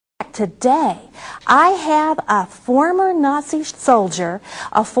today I have a former Nazi soldier,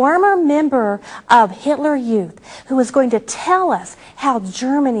 a former member of Hitler Youth, who is going to tell us how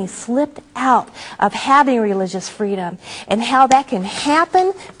Germany slipped out of having religious freedom and how that can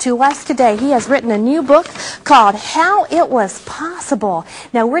happen to us today. He has written a new book called How It Was Possible.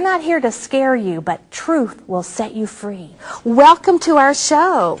 Now, we're not here to scare you, but truth will set you free. Welcome to our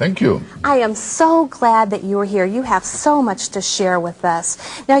show. Thank you. I am so glad that you are here. You have so much to share with us.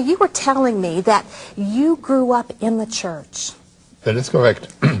 Now, you were telling me that you grew up in the church. That is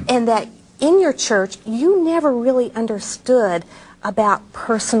correct. And that in your church, you never really understood about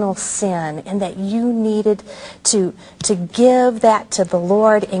personal sin, and that you needed to give that to the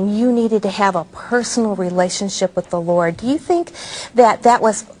Lord, and you needed to have a personal relationship with the Lord. Do you think that that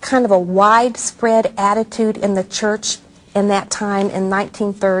was kind of a widespread attitude in the church in that time in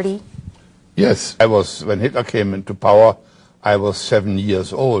 1930? Yes. When Hitler came into power, I was 7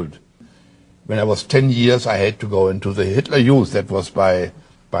 years old. When I was 10 years, I had to go into the Hitler Youth. That was by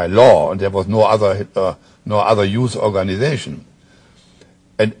law, and there was no other youth organization.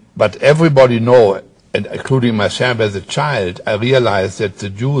 But everybody know, and including myself as a child, I realized that the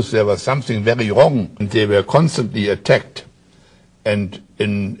Jews, there was something very wrong, and they were constantly attacked. And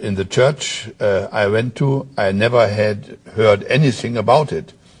in the church I went to, I never had heard anything about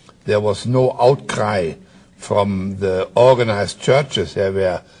it. There was no outcry from the organized churches. There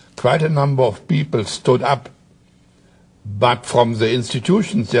were quite a number of people stood up, but from the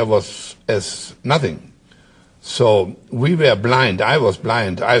institutions there was as nothing. So we were blind. I was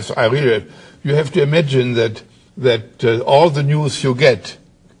blind. I really, you have to imagine that all the news you get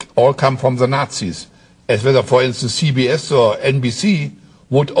all come from the Nazis. As whether, for instance, CBS or NBC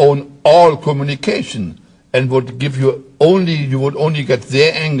would own all communication and would give you would only get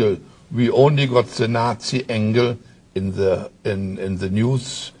their angle. We only got the Nazi angle in the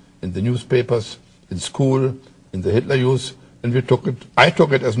news, in the newspapers, in school, in the Hitler Youth, and I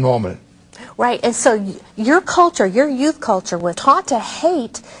took it as normal. Right, and so your culture, your youth culture, was taught to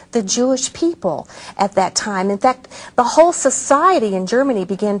hate the Jewish people at that time. In fact, the whole society in Germany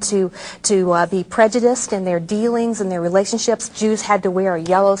began to be prejudiced in their dealings and their relationships. Jews had to wear a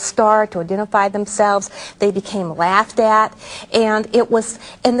yellow star to identify themselves. They became laughed at, and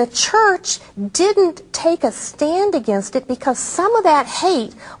the church didn't take a stand against it because some of that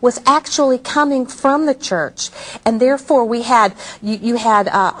hate was actually coming from the church, and therefore you had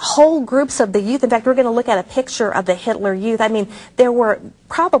whole groups of the youth. In fact, we're going to look at a picture of the Hitler Youth. I mean, there were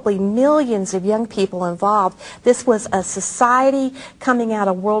probably millions of young people involved. This was a society coming out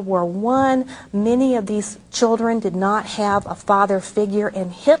of World War I. Many of these children did not have a father figure,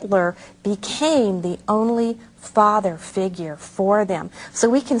 and Hitler became the only father figure for them. So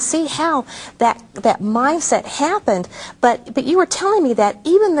we can see how that mindset happened. But you were telling me that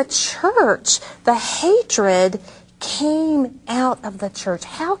even the church, the hatred came out of the church.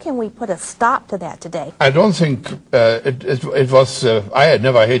 How can we put a stop to that today? I don't think it was, I had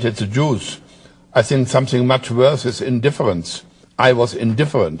never hated the Jews. I think something much worse is indifference. I was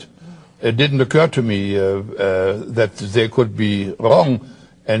indifferent. It didn't occur to me that they could be wrong,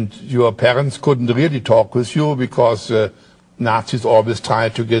 and your parents couldn't really talk with you because Nazis always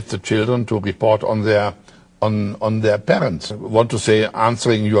tried to get the children to report on their parents. I want to say,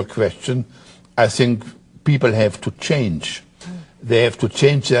 answering your question, I think people have to change. They have to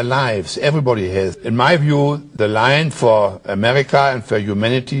change their lives. Everybody has. In my view, the line for America and for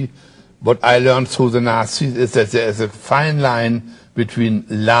humanity, what I learned through the Nazis, is that there is a fine line between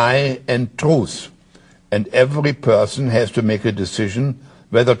lie and truth. And every person has to make a decision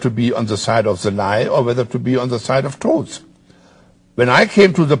whether to be on the side of the lie or whether to be on the side of truth. When I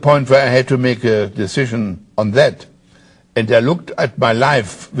came to the point where I had to make a decision on that, and I looked at my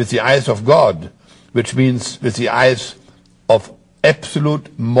life with the eyes of God, which means with the eyes of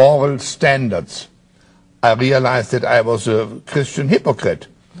absolute moral standards, I realized that I was a Christian hypocrite.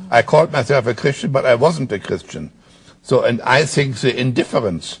 I called myself a Christian, but I wasn't a Christian. So, and I think the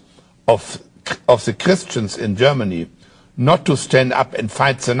indifference of the Christians in Germany not to stand up and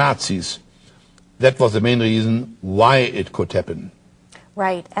fight the Nazis, that was the main reason why it could happen.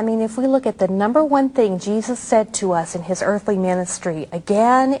 Right. I mean, if we look at the number one thing Jesus said to us in his earthly ministry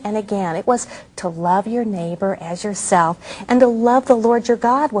again and again, it was to love your neighbor as yourself and to love the Lord your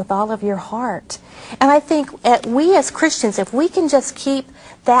God with all of your heart. And I think we as Christians, if we can just keep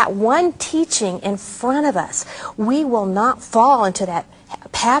that one teaching in front of us, we will not fall into that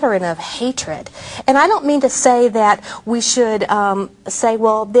pattern of hatred. And I don't mean to say that we should say,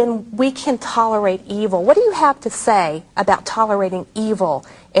 well, then we can tolerate evil. What do you have to say about tolerating evil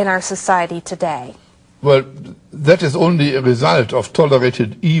in our society today? Well, that is only a result of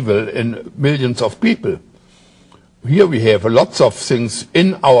tolerated evil in millions of people. Here we have lots of things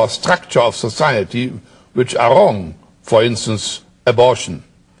in our structure of society which are wrong. For instance, abortion.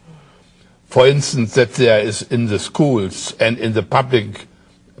 For instance, that there is in the schools and in the public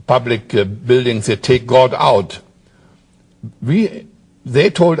buildings they take God out. They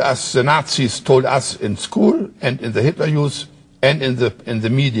told us, the Nazis told us in school and in the Hitler Youth and in the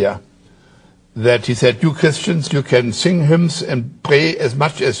media, that he said, you Christians, you can sing hymns and pray as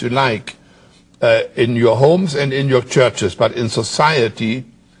much as you like in your homes and in your churches, but in society,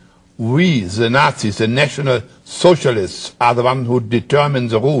 we, the Nazis, the National Socialists, are the ones who determine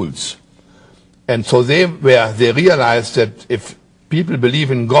the rules. And so they realized that if people believe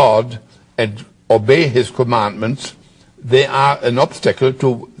in God and obey his commandments, they are an obstacle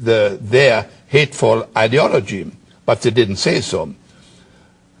to their hateful ideology. But they didn't say so.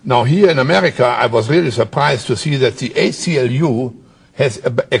 Now here in America, I was really surprised to see that the ACLU has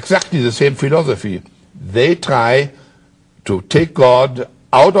exactly the same philosophy. They try to take God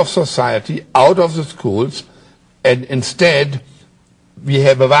out of society, out of the schools, and instead we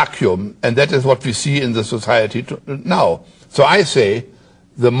have a vacuum, and that is what we see in the society now. So I say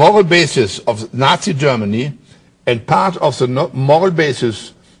the moral basis of Nazi Germany and part of the moral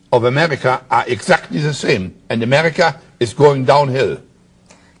basis of America are exactly the same, and America is going downhill.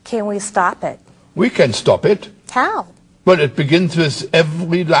 Can we stop it? We can stop it. How? Well, it begins with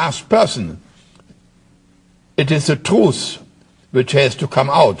every last person. It is the truth which has to come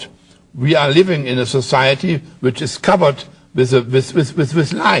out. We are living in a society which is covered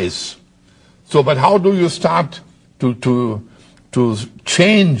with lies. So, but how do you start to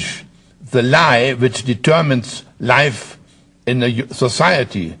change the lie which determines life in a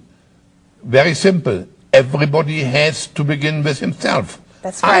society? Very simple. Everybody has to begin with himself.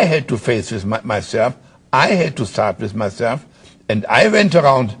 That's right. I had to face with myself. I had to start with myself. And I went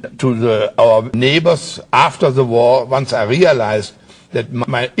around to our neighbors after the war once I realized that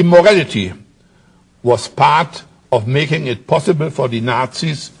my immorality was part of making it possible for the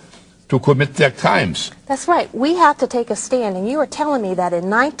Nazis to commit their crimes. That's right. We have to take a stand. And you were telling me that in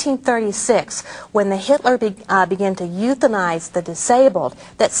 1936, when the Hitler began to euthanize the disabled,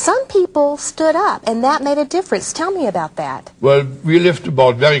 that some people stood up, and that made a difference. Tell me about that. Well, we lived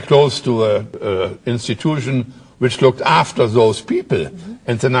about very close to an institution which looked after those people.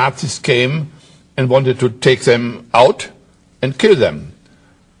 And the Nazis came and wanted to take them out and kill them.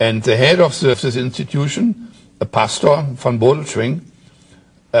 And the head of this institution, a pastor, von Bodelschwing,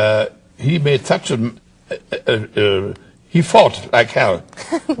 he made such he fought like hell.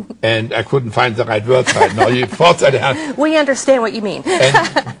 And I couldn't find the right words right now. He fought like hell. We understand what you mean.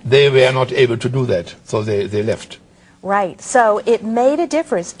 And they were not able to do that, so they left. Right. So it made a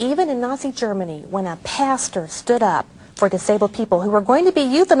difference, even in Nazi Germany, when a pastor stood up for disabled people who were going to be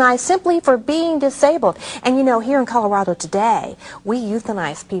euthanized simply for being disabled. And you know, here in Colorado today, we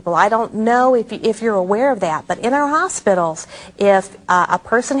euthanize people. I don't know if you're aware of that, but in our hospitals, if a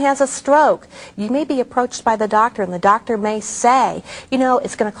person has a stroke, you may be approached by the doctor, and the doctor may say, you know,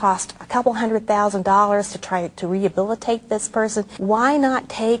 it's going to cost a couple $100,000 to try to rehabilitate this person. Why not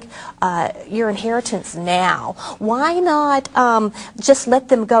take your inheritance now? Why not just let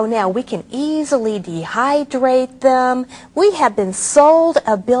them go now? We can easily dehydrate them. We have been sold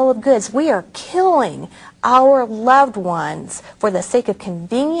a bill of goods. We are killing our loved ones for the sake of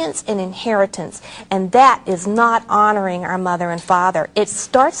convenience and inheritance, and that is not honoring our mother and father. It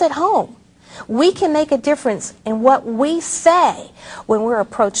starts at home. We can make a difference in what we say when we're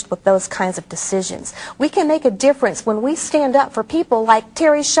approached with those kinds of decisions. We can make a difference when we stand up for people like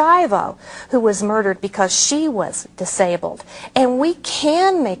Terry Schiavo, who was murdered because she was disabled. And we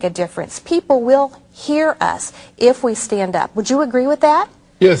can make a difference. People will hear us if we stand up. Would you agree with that?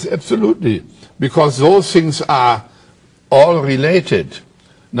 Yes, absolutely. Because those things are all related.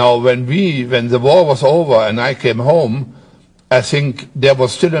 Now, when the war was over and I came home, I think there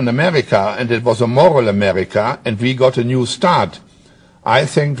was still an America, and it was a moral America, and we got a new start. I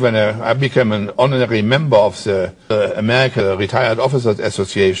think when I became an honorary member of the American Retired Officers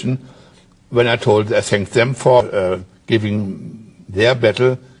Association, when I thanked them for giving their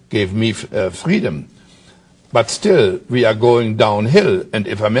battle, gave me freedom. But still, we are going downhill, and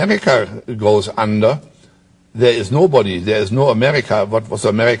if America goes under, there is nobody, there is no America. What was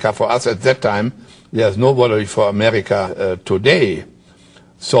America for us at that time? There's nobody for America today.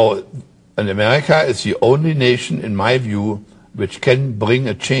 So, and America is the only nation, in my view, which can bring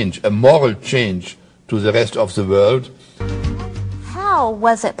a change, a moral change, to the rest of the world. How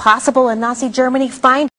was it possible in Nazi Germany? Find